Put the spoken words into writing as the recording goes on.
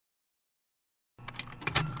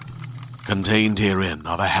Contained herein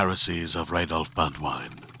are the heresies of Radolf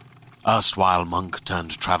Burntwine, erstwhile monk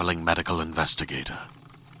turned traveling medical investigator.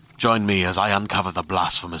 Join me as I uncover the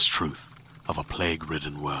blasphemous truth of a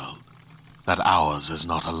plague-ridden world, that ours is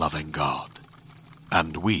not a loving God,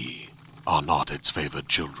 and we are not its favored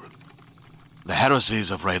children. The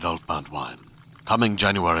heresies of Radolf Burntwine, coming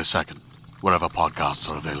January 2nd, wherever podcasts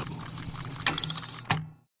are available.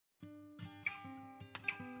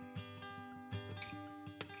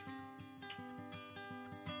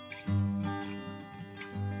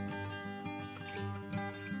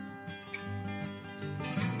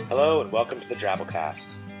 Hello and welcome to the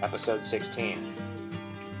Drabblecast, episode 16.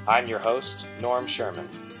 I'm your host, Norm Sherman.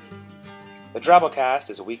 The Drabblecast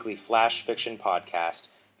is a weekly flash fiction podcast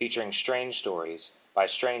featuring strange stories by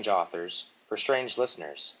strange authors for strange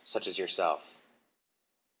listeners, such as yourself.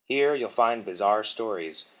 Here you'll find bizarre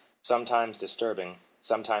stories, sometimes disturbing,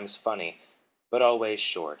 sometimes funny, but always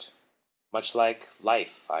short. Much like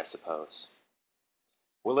life, I suppose.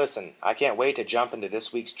 Well, listen, I can't wait to jump into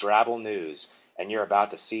this week's Drabble news, and you're about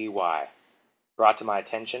to see why. Brought to my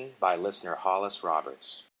attention by listener Hollis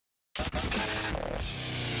Roberts.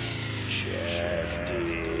 Check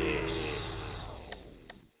this.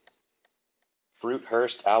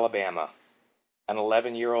 Fruithurst, Alabama. An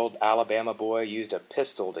 11-year-old Alabama boy used a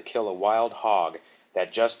pistol to kill a wild hog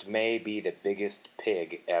that just may be the biggest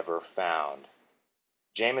pig ever found.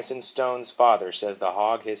 Jameson Stone's father says the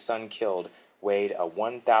hog his son killed weighed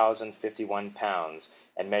 1,051 pounds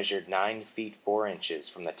and measured 9 feet 4 inches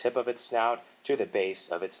from the tip of its snout to the base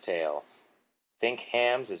of its tail. Think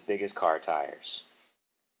hams as big as car tires.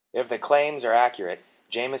 If the claims are accurate,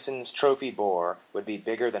 Jameson's trophy boar would be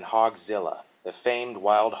bigger than Hogzilla, the famed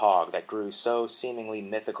wild hog that grew so seemingly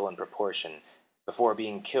mythical in proportion before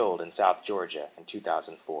being killed in South Georgia in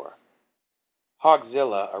 2004.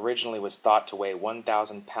 Hogzilla originally was thought to weigh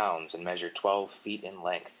 1,000 pounds and measure 12 feet in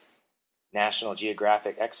length. National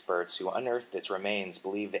Geographic experts who unearthed its remains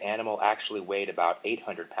believe the animal actually weighed about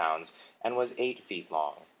 800 pounds and was 8 feet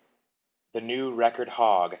long. The new record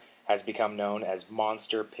hog has become known as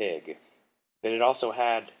Monster Pig, but it also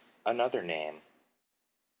had another name: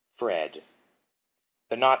 Fred.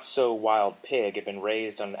 The not-so-wild pig had been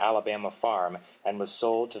raised on an Alabama farm and was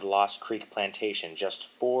sold to the Lost Creek plantation just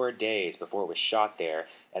 4 days before it was shot there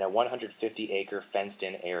in a 150-acre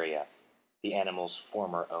fenced-in area, the animal's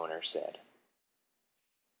former owner said.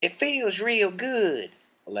 "It feels real good,"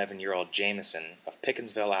 11-year-old Jameson of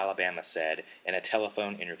Pickensville, Alabama said in a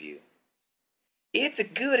telephone interview. "It's a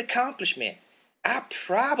good accomplishment. I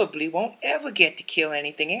probably won't ever get to kill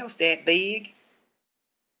anything else that big."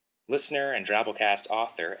 Listener and Drabblecast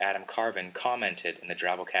author Adam Carvin commented in the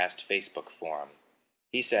Drabblecast Facebook forum.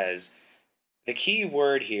 He says, "The key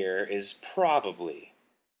word here is probably.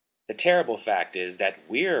 The terrible fact is that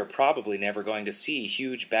we're probably never going to see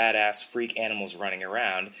huge badass freak animals running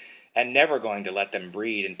around, and never going to let them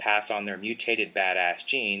breed and pass on their mutated badass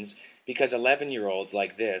genes, because 11-year-olds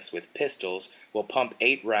like this with pistols will pump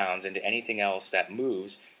 8 rounds into anything else that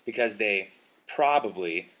moves because they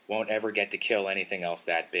probably won't ever get to kill anything else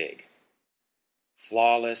that big."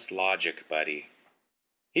 Flawless logic, buddy.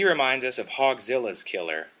 He reminds us of Hogzilla's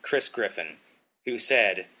killer, Chris Griffin, who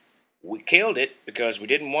said, "We killed it because we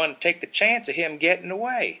didn't want to take the chance of him getting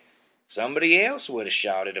away. Somebody else would have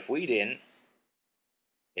shot it if we didn't."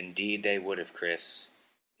 Indeed they would have, Chris.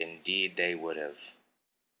 Indeed they would have.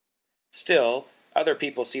 Still, other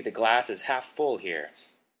people see the glass as half full here.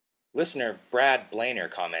 Listener Brad Blainer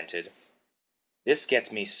commented, "This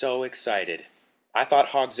gets me so excited. I thought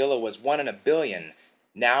Hogzilla was 1 in a billion.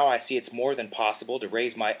 Now I see it's more than possible to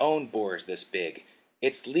raise my own boars this big.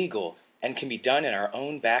 It's legal and can be done in our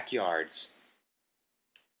own backyards."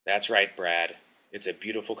 That's right, Brad. It's a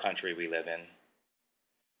beautiful country we live in.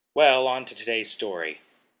 Well, on to today's story,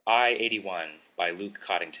 I-81 by Luke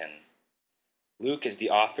Coddington. Luke is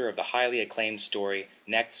the author of the highly acclaimed story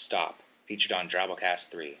Next Stop, featured on Drabblecast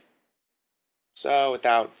 3. So,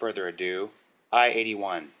 without further ado,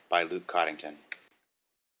 I-81 by Luke Coddington.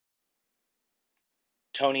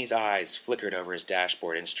 Tony's eyes flickered over his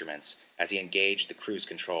dashboard instruments as he engaged the cruise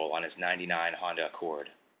control on his '99 Honda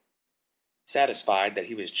Accord. Satisfied that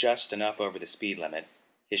he was just enough over the speed limit,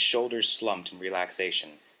 his shoulders slumped in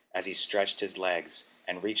relaxation as he stretched his legs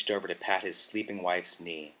and reached over to pat his sleeping wife's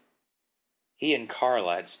knee. He and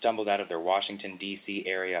Carla had stumbled out of their Washington, D.C.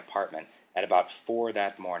 area apartment at about 4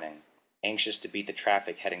 that morning, anxious to beat the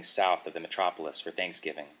traffic heading south of the metropolis for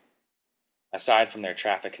Thanksgiving. Aside from their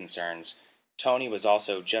traffic concerns, Tony was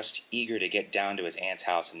also just eager to get down to his aunt's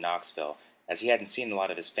house in Knoxville, as he hadn't seen a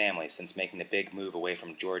lot of his family since making the big move away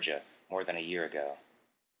from Georgia more than a year ago.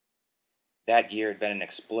 That year had been an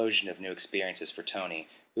explosion of new experiences for Tony,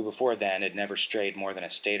 who before then had never strayed more than a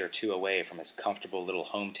state or two away from his comfortable little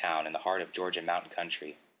hometown in the heart of Georgia mountain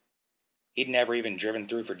country. He'd never even driven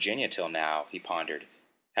through Virginia till now, he pondered,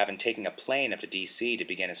 having taken a plane up to D.C. to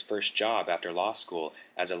begin his first job after law school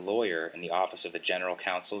as a lawyer in the office of the General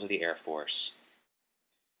Counsel to the Air Force.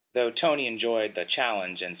 Though Tony enjoyed the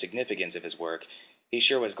challenge and significance of his work, he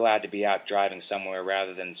sure was glad to be out driving somewhere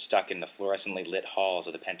rather than stuck in the fluorescently lit halls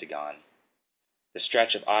of the Pentagon. The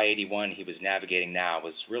stretch of I-81 he was navigating now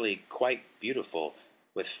was really quite beautiful,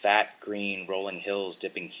 with fat, green, rolling hills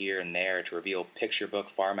dipping here and there to reveal picture-book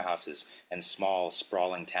farmhouses and small,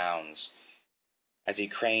 sprawling towns. As he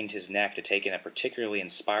craned his neck to take in a particularly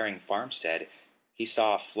inspiring farmstead, he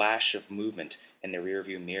saw a flash of movement in the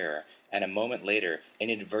rearview mirror, and a moment later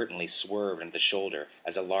inadvertently swerved into the shoulder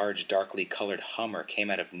as a large, darkly colored Hummer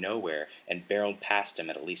came out of nowhere and barreled past him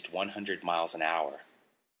at least 100 miles an hour.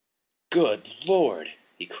 "Good Lord!"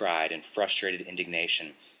 he cried in frustrated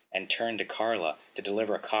indignation, and turned to Carla to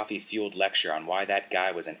deliver a coffee-fueled lecture on why that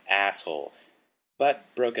guy was an asshole,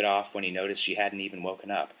 but broke it off when he noticed she hadn't even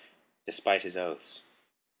woken up, despite his oaths.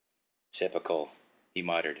 "Typical," he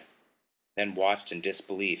muttered, then watched in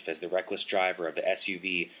disbelief as the reckless driver of the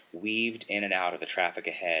SUV weaved in and out of the traffic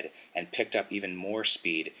ahead and picked up even more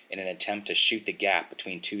speed in an attempt to shoot the gap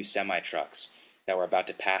between two semi-trucks that were about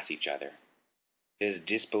to pass each other. His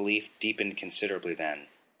disbelief deepened considerably then,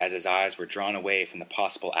 as his eyes were drawn away from the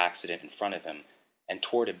possible accident in front of him and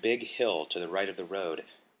toward a big hill to the right of the road,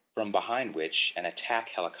 from behind which an attack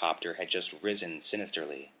helicopter had just risen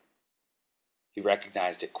sinisterly. He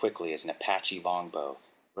recognized it quickly as an Apache longbow,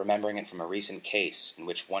 remembering it from a recent case in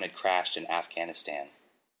which one had crashed in Afghanistan.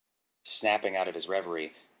 Snapping out of his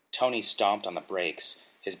reverie, Tony stomped on the brakes,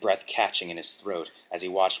 his breath catching in his throat as he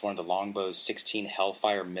watched one of the longbow's 16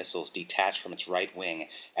 Hellfire missiles detach from its right wing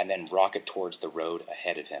and then rocket towards the road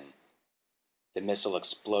ahead of him. The missile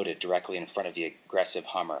exploded directly in front of the aggressive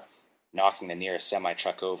Hummer, knocking the nearest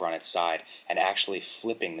semi-truck over on its side and actually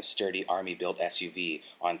flipping the sturdy Army-built SUV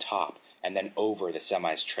on top and then over the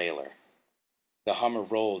semi's trailer. The Hummer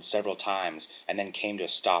rolled several times and then came to a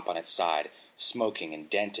stop on its side, smoking and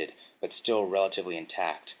dented, but still relatively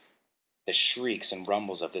intact. The shrieks and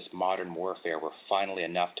rumbles of this modern warfare were finally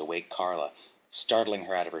enough to wake Carla, startling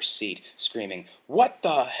her out of her seat, screaming, "What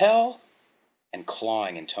the hell?" and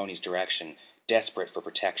clawing in Tony's direction, desperate for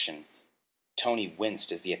protection. Tony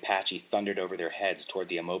winced as the Apache thundered over their heads toward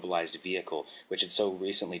the immobilized vehicle which had so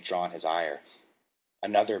recently drawn his ire.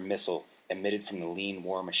 Another missile emitted from the lean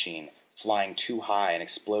war machine, flying too high and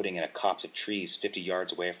exploding in a copse of trees 50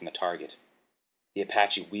 yards away from the target. The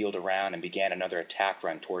Apache wheeled around and began another attack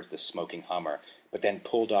run towards the smoking Hummer, but then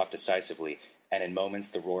pulled off decisively, and in moments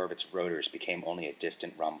the roar of its rotors became only a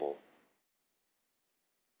distant rumble.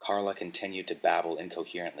 Carla continued to babble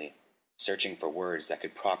incoherently, searching for words that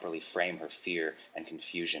could properly frame her fear and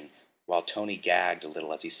confusion, while Tony gagged a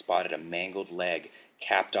little as he spotted a mangled leg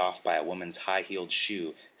capped off by a woman's high-heeled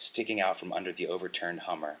shoe sticking out from under the overturned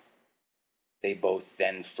Hummer. They both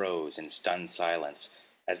then froze in stunned silence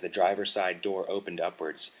as the driver's side door opened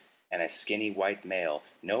upwards, and a skinny white male,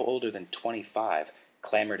 no older than 25,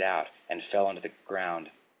 clambered out and fell onto the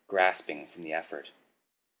ground, grasping from the effort.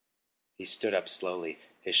 He stood up slowly,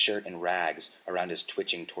 his shirt in rags around his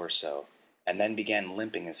twitching torso, and then began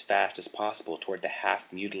limping as fast as possible toward the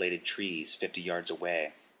half-mutilated trees 50 yards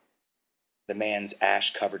away. The man's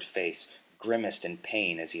ash-covered face grimaced in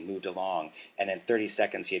pain as he moved along, and in 30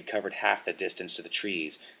 seconds he had covered half the distance to the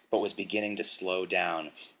trees, but was beginning to slow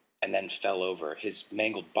down, and then fell over, his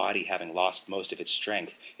mangled body having lost most of its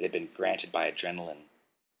strength it had been granted by adrenaline.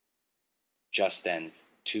 Just then,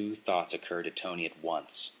 two thoughts occurred to Tony at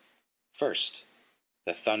once. First,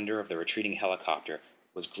 the thunder of the retreating helicopter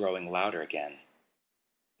was growing louder again.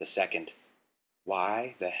 The second,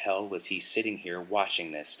 why the hell was he sitting here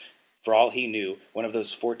watching this? For all he knew, one of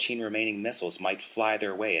those 14 remaining missiles might fly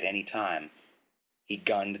their way at any time. He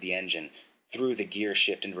gunned the engine, threw the gear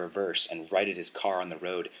shift into reverse, and righted his car on the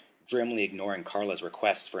road, grimly ignoring Carla's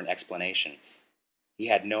requests for an explanation. He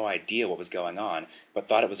had no idea what was going on, but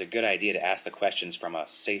thought it was a good idea to ask the questions from a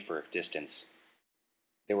safer distance.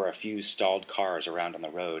 There were a few stalled cars around on the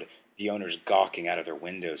road, the owners gawking out of their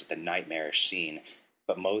windows at the nightmarish scene,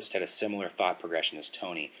 but most had a similar thought progression as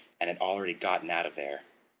Tony, and had already gotten out of there.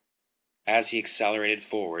 As he accelerated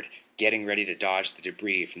forward, getting ready to dodge the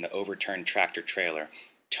debris from the overturned tractor-trailer,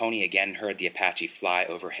 Tony again heard the Apache fly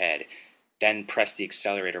overhead, then pressed the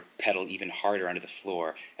accelerator pedal even harder under the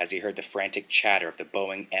floor as he heard the frantic chatter of the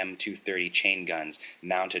Boeing M230 chain guns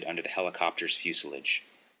mounted under the helicopter's fuselage.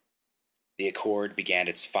 The Accord began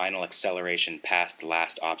its final acceleration past the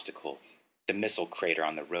last obstacle, the missile crater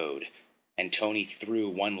on the road, and Tony threw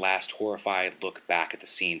one last horrified look back at the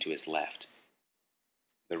scene to his left.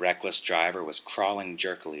 The reckless driver was crawling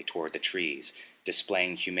jerkily toward the trees,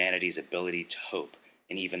 displaying humanity's ability to hope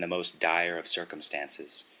in even the most dire of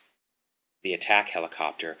circumstances. The attack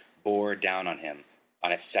helicopter bore down on him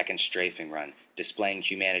on its second strafing run, displaying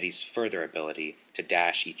humanity's further ability to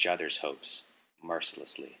dash each other's hopes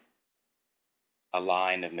mercilessly. A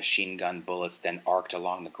line of machine gun bullets then arced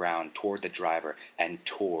along the ground toward the driver and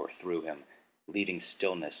tore through him, leaving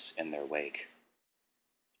stillness in their wake.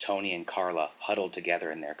 Tony and Carla huddled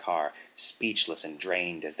together in their car, speechless and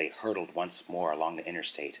drained as they hurtled once more along the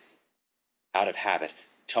interstate. Out of habit,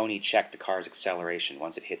 Tony checked the car's acceleration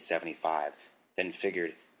once it hit 75, then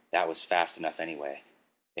figured that was fast enough anyway.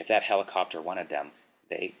 If that helicopter wanted them,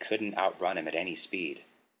 they couldn't outrun him at any speed.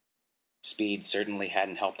 Speed certainly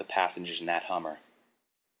hadn't helped the passengers in that Hummer.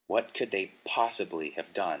 What could they possibly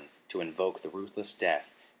have done to invoke the ruthless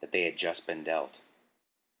death that they had just been dealt?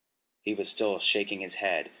 He was still shaking his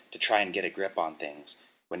head to try and get a grip on things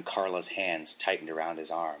when Carla's hands tightened around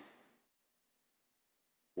his arm.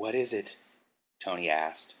 "What is it?" Tony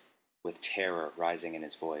asked, with terror rising in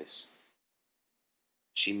his voice.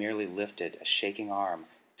 She merely lifted a shaking arm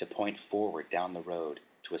to point forward down the road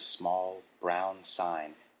to a small brown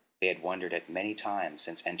sign they had wondered at many times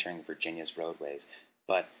since entering Virginia's roadways,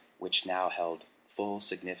 but which now held full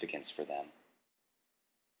significance for them.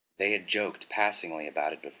 They had joked passingly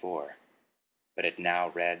about it before, but it now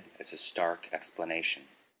read as a stark explanation,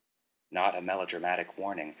 not a melodramatic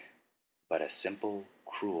warning, but a simple,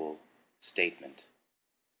 cruel statement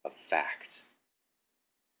of fact.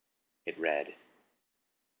 It read,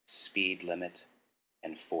 "Speed limit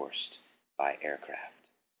enforced by aircraft."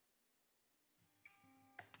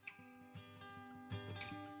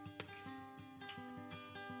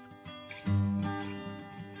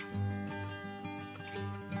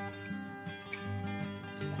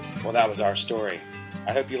 Well, that was our story.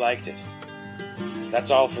 I hope you liked it.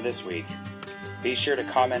 That's all for this week. Be sure to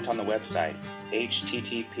comment on the website,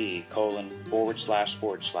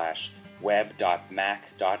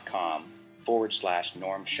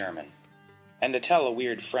 http://web.mac.com/Norm Sherman, and to tell a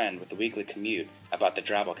weird friend with the weekly commute about the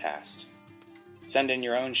Drabblecast. Send in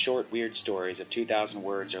your own short, weird stories of 2,000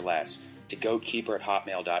 words or less to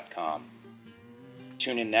goatkeeper@hotmail.com.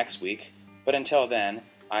 Tune in next week, but until then,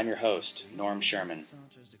 I'm your host, Norm Sherman,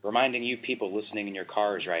 reminding you people listening in your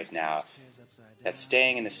cars right now that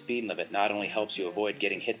staying in the speed limit not only helps you avoid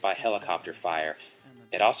getting hit by helicopter fire,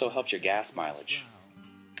 it also helps your gas mileage.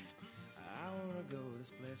 An hour ago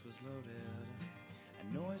this place was loaded,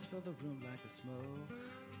 and noise filled the room like the smoke,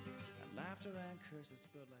 and laughter and curses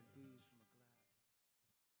spilled like booze from a glass.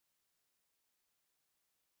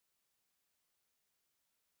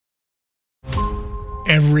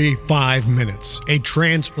 Every 5 minutes, a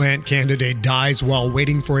transplant candidate dies while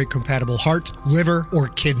waiting for a compatible heart, liver, or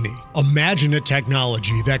kidney. Imagine a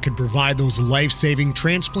technology that could provide those life-saving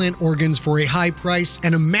transplant organs for a high price,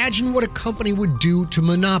 and imagine what a company would do to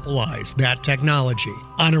monopolize that technology.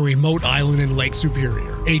 On a remote island in Lake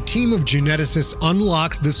Superior, a team of geneticists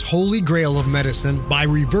unlocks this holy grail of medicine by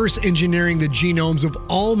reverse engineering the genomes of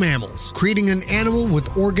all mammals, creating an animal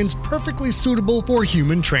with organs perfectly suitable for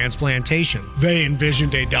human transplantation. They envisioned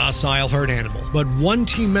a docile herd animal, but one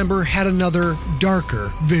team member had another,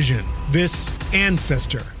 darker vision. This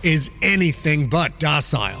ancestor is anything but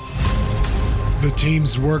docile. The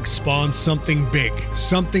team's work spawned something big,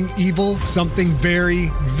 something evil, something very,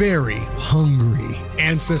 very hungry.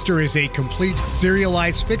 Ancestor is a complete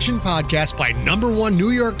serialized fiction podcast by #1 New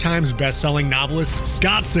York Times bestselling novelist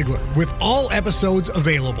Scott Sigler, with all episodes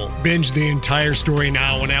available. Binge the entire story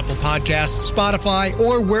now on Apple Podcasts, Spotify,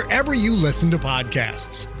 or wherever you listen to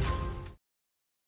podcasts.